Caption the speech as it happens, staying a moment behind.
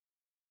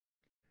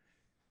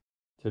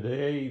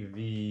Today,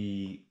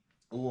 the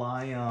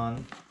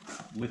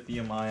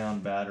lithium ion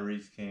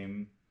batteries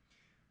came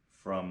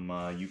from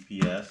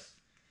UPS.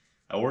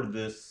 I ordered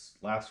this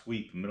last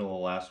week, middle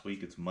of last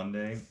week. It's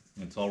Monday,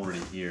 and it's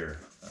already here.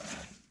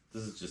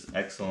 This is just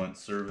excellent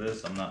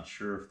service. I'm not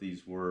sure if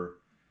these were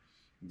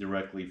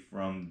directly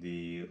from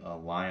the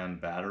Lion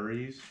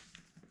batteries.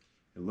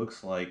 It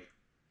looks like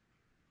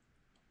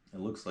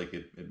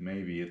it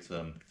maybe. It's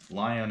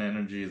Lion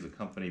Energy is a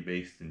company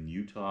based in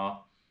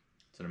Utah.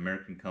 It's an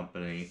American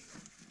company.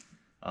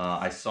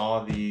 I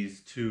saw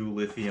these two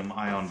lithium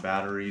ion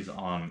batteries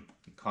on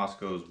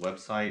Costco's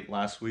website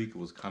last week. It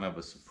was kind of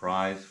a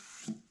surprise.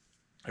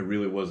 I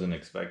really wasn't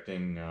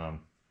expecting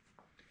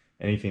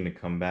anything to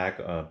come back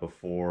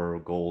before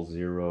Goal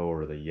Zero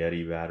or the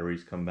Yeti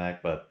batteries come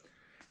back, but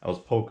I was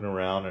poking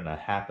around and I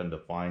happened to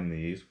find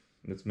these.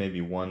 It's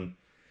maybe one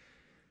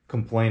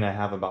complaint I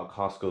have about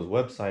Costco's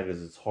website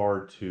is it's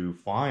hard to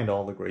find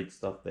all the great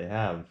stuff they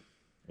have.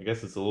 I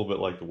guess it's a little bit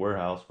like the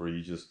warehouse where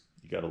you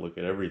got to look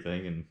at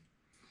everything and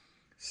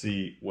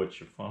see what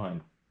you find.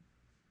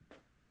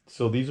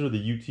 So these are the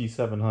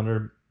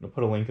UT700. I'll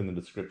put a link in the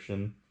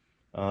description.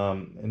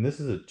 And this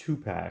is a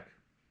 2-pack.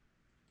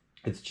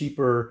 It's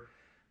cheaper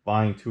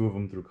buying 2 of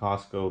them through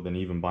Costco than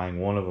even buying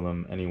 1 of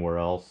them anywhere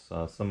else.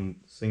 Some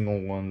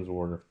single ones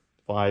were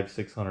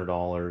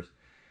 $500-600.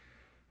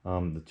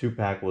 The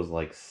 2-pack was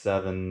like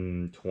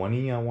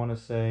 $720, I want to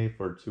say,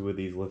 for 2 of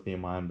these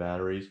lithium ion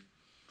batteries.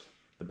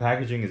 The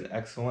packaging is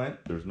excellent.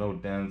 There's no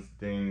dents,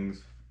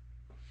 dings.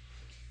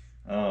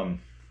 I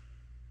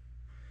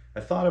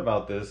thought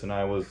about this and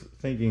I was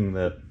thinking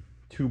that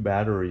 2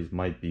 batteries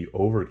might be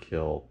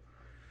overkill.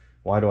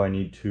 Why do I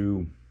need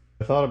 2?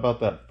 I thought about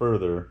that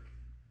further,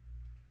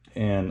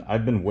 and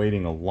I've been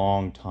waiting a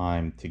long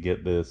time to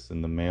get this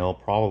in the mail,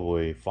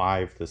 probably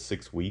 5 to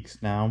 6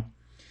 weeks now.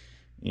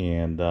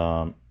 And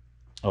I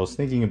was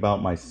thinking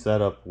about my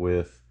setup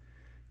with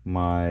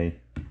my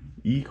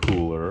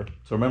e-cooler.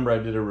 So remember, I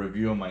did a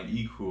review on my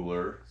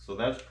e-cooler, so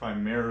that's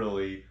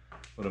primarily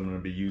what I'm going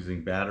to be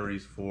using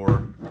batteries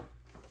for.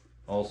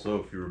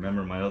 Also, if you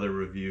remember my other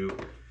review,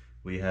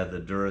 we had the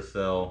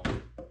Duracell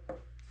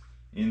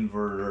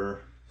Inverter.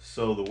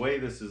 So the way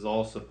this is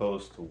all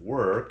supposed to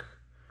work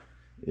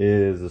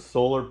is a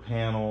solar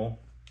panel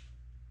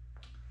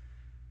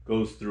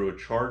goes through a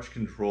charge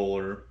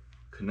controller,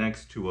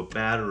 connects to a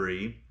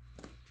battery,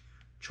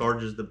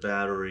 charges the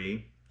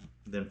battery,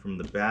 then from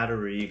the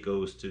battery it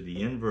goes to the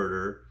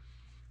inverter,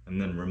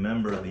 and then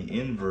remember the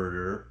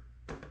inverter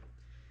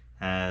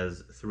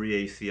has 3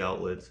 AC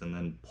outlets and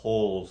then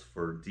poles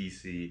for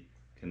DC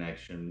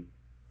connection.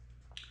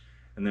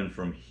 And then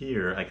from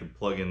here I can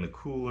plug in the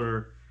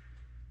cooler,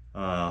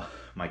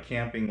 my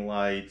camping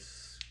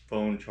lights,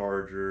 phone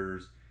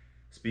chargers,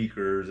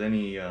 speakers,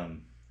 any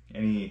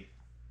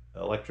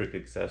electric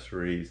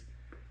accessories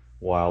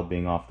while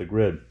being off the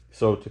grid.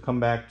 So to come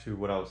back to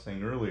what I was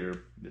saying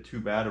earlier, the 2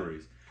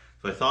 batteries.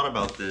 So I thought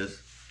about this.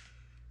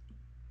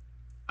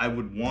 I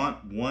would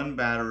want 1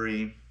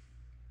 battery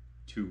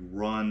to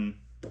run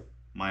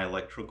my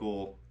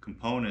electrical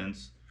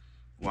components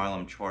while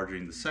I'm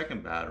charging the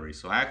second battery.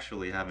 So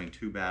actually having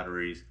 2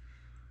 batteries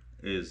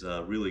is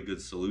a really good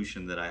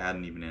solution that I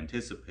hadn't even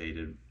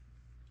anticipated.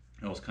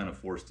 I was kind of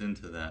forced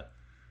into that.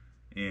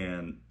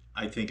 And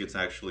I think it's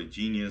actually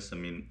genius. I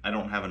mean, I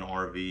don't have an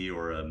RV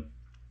or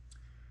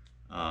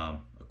a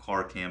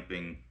car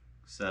camping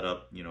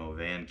setup, you know,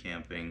 van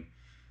camping.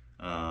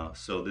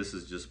 So this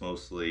is just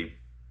mostly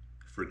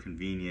for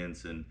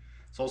convenience, and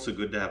it's also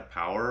good to have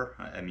power.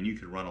 I mean, you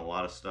could run a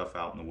lot of stuff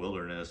out in the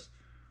wilderness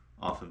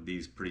off of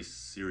these pretty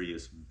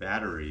serious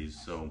batteries.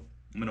 So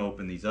I'm going to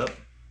open these up.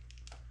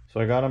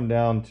 So I got them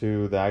down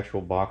to the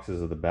actual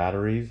boxes of the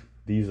batteries.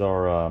 These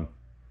are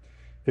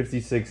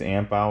 56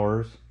 amp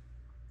hours.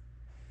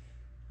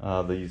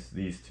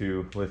 These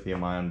 2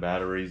 lithium ion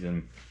batteries.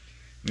 And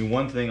I mean,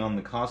 one thing on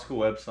the Costco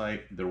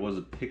website, there was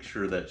a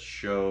picture that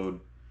showed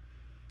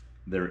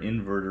their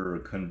inverter or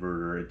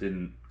converter. It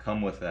didn't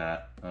come with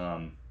that.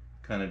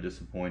 Kind of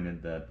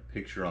disappointed that the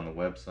picture on the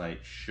website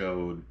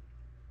showed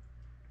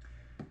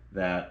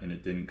that and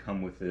it didn't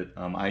come with it.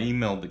 I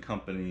emailed the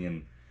company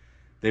and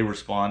they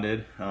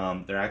responded.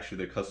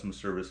 Their customer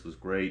service was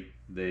great.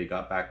 They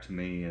got back to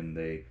me and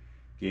they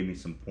gave me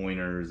some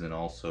pointers and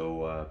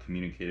also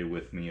communicated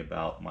with me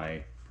about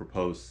my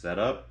proposed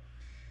setup.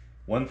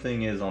 One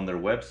thing is, on their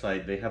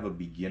website they have a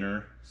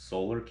beginner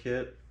solar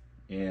kit,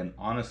 and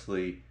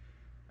honestly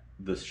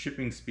the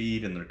shipping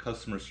speed and their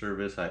customer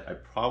service, I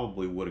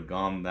probably would have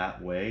gone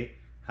that way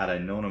had I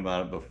known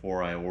about it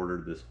before I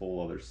ordered this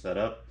whole other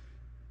setup.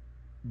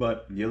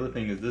 But the other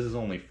thing is, this is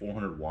only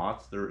 400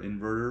 watts, their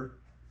inverter,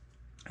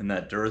 and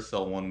that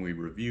Duracell one we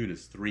reviewed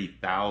is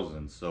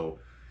 3000, so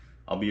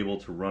I'll be able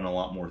to run a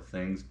lot more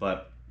things.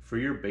 But for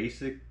your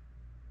basic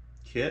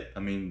kit, I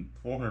mean,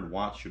 400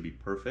 watts should be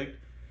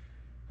perfect.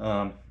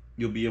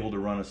 You'll be able to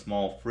run a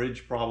small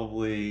fridge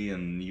probably,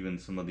 and even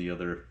some of the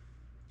other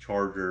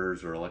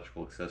chargers or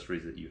electrical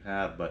accessories that you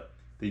have. But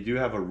they do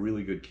have a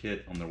really good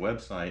kit on their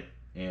website,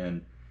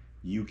 and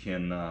you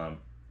can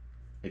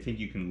I think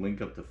you can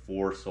link up to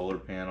 4 solar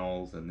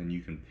panels, and then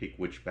you can pick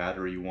which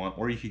battery you want,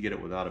 or you could get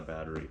it without a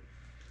battery.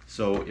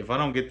 So if I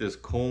don't get this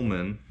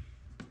Coleman,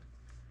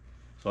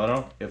 if I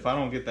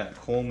don't get that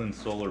Coleman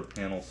solar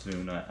panel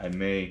soon, I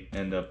may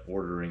end up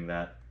ordering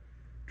that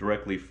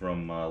directly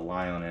from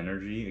Lion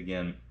Energy.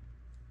 Again,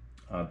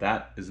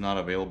 that is not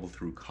available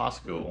through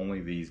Costco,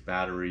 only these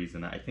batteries,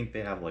 and I think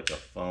they have like a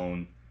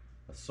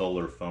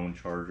solar phone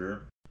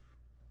charger.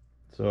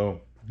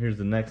 So here's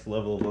the next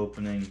level of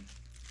opening.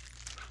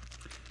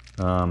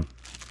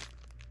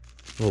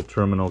 Little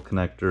terminal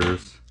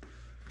connectors,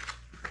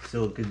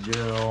 silica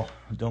gel.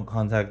 Don't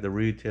contact the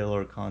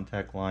retailer,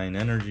 contact Lion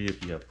Energy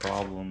if you have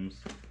problems.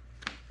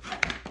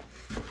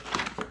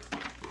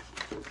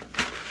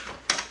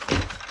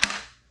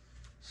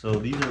 So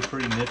these are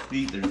pretty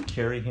nifty. There's a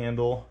carry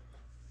handle.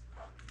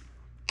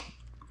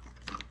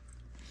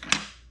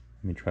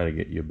 Let me try to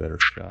get you a better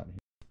shot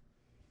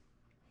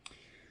here.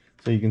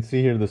 So you can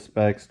see here the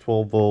specs: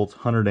 12 volts,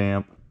 100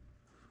 amp,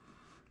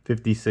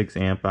 56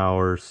 amp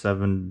hours,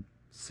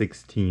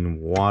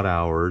 716 watt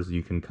hours.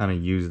 You can kind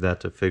of use that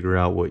to figure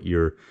out what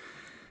your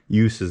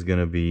use is going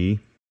to be.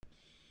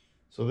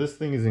 So this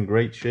thing is in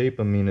great shape.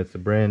 I mean, it's a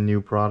brand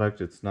new product.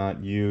 It's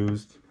not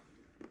used.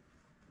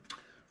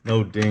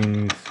 No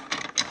dings.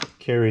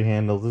 Carry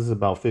handles. This is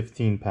about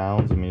 15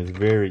 pounds. I mean, it's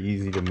very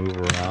easy to move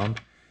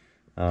around.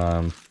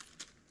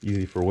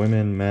 Easy for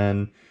women,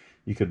 men.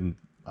 You could,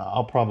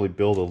 I'll probably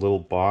build a little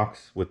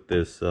box with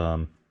this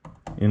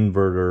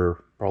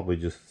inverter, probably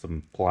just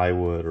some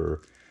plywood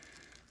or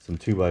some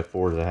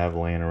 2x4s I have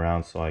laying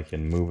around so I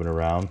can move it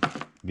around.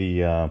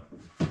 The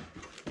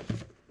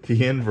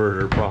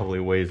inverter probably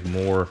weighs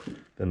more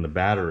than the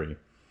battery.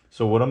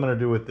 So what I'm going to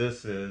do with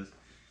this is,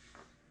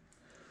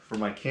 for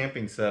my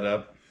camping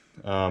setup,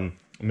 I'm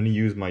going to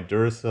use my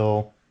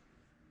Duracell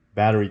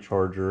battery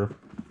charger.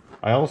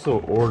 I also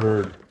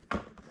ordered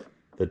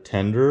the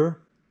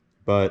tender,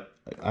 but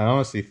I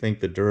honestly think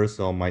the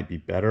Duracell might be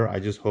better. I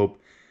just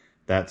hope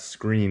that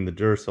screen, the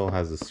Duracell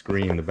has a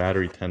screen, the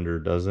battery tender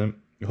doesn't.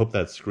 I hope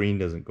that screen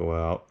doesn't go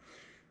out.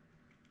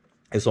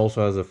 This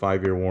also has a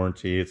 5-year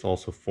warranty. It's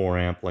also 4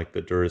 amp like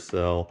the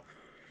Duracell.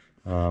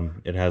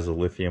 It has a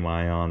lithium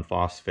ion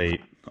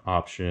phosphate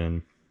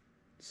option,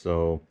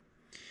 so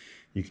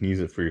you can use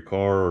it for your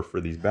car or for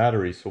these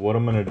batteries. So what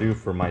I'm going to do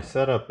for my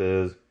setup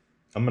is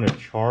I'm going to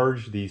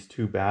charge these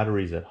 2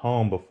 batteries at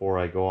home before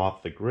I go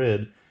off the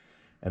grid,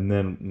 and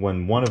then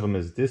when one of them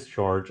is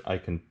discharged, I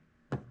can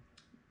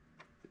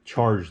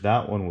charge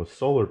that one with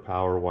solar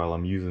power while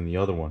I'm using the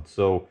other one.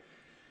 So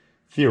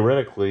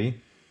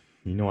theoretically,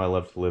 you know I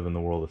love to live in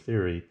the world of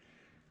theory,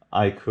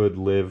 I could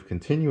live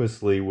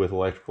continuously with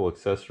electrical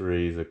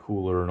accessories, a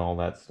cooler and all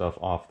that stuff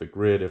off the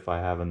grid if I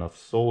have enough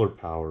solar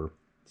power.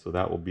 So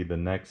that will be the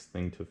next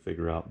thing to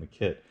figure out in the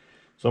kit.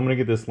 So I'm going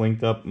to get this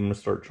linked up, I'm going to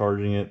start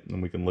charging it,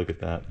 and we can look at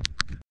that.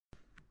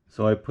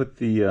 So I put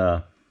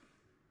the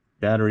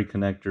battery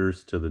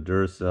connectors to the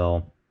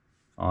Duracell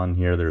on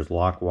here. There's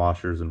lock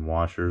washers and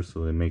washers,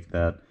 so they make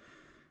that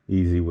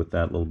easy with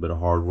that little bit of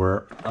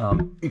hardware.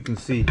 You can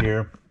see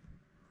here,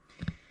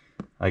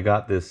 I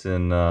got this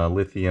in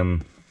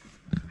lithium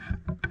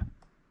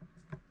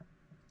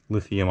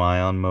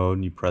ion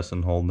mode. You press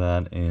and hold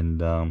that, and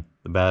the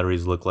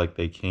batteries look like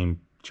they came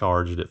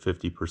charged at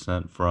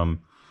 50% from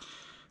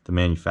the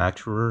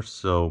manufacturer.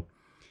 So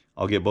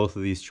I'll get both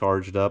of these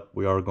charged up.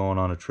 We are going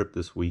on a trip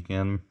this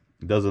weekend.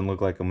 It doesn't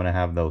look like I'm going to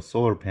have those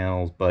solar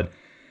panels, but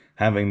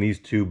having these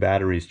 2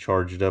 batteries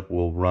charged up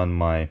will run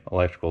my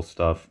electrical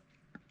stuff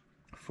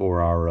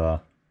for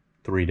our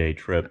 3-day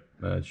trip.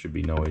 It should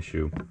be no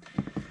issue.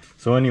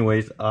 So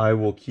anyways, I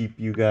will keep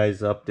you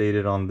guys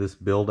updated on this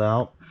build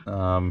out,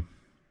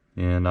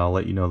 and I'll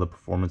let you know the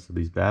performance of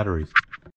these batteries.